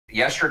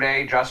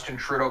Yesterday, Justin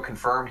Trudeau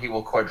confirmed he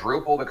will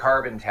quadruple the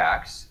carbon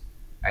tax,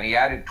 and he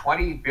added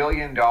 $20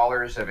 billion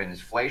of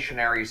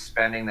inflationary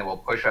spending that will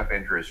push up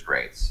interest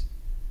rates.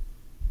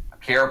 A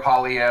Pierre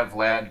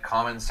Poilievre-led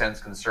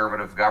common-sense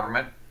conservative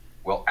government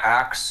will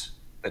axe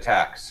the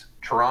tax.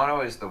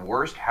 Toronto is the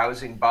worst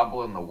housing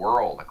bubble in the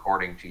world,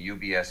 according to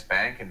UBS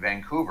Bank, and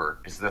Vancouver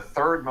is the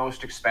third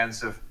most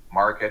expensive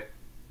market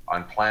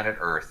on planet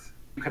Earth.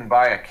 You can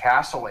buy a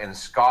castle in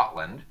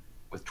Scotland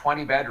with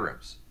 20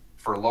 bedrooms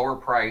for a lower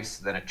price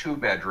than a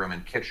 2-bedroom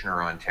in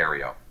Kitchener,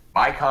 Ontario.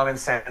 My common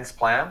sense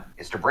plan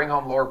is to bring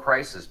home lower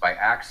prices by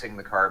axing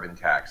the carbon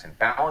tax and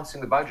balancing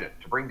the budget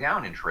to bring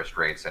down interest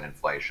rates and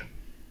inflation.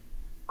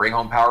 Bring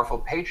home powerful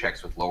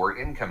paychecks with lower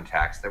income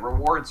tax that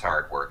rewards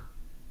hard work,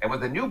 and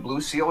with a new Blue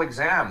Seal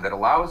exam that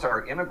allows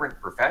our immigrant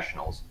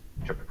professionals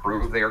to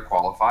prove they are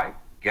qualified,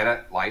 get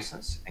a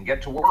license, and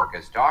get to work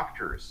as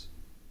doctors,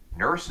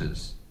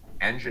 nurses,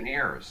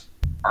 engineers,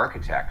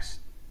 architects,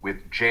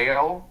 with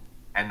jail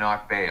and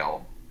not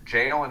bail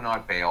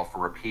for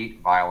repeat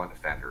violent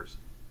offenders.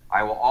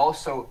 I will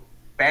also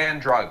ban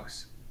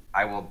drugs.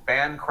 I will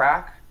ban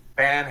crack,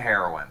 ban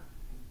heroin,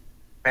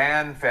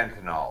 ban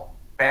fentanyl,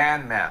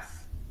 ban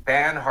meth,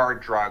 ban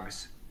hard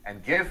drugs,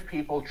 and give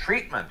people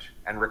treatment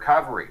and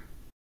recovery.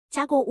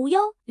 家国无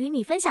忧，与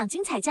你分享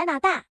精彩加拿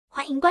大，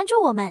欢迎关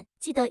注我们，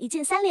记得一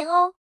键3连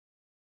哦。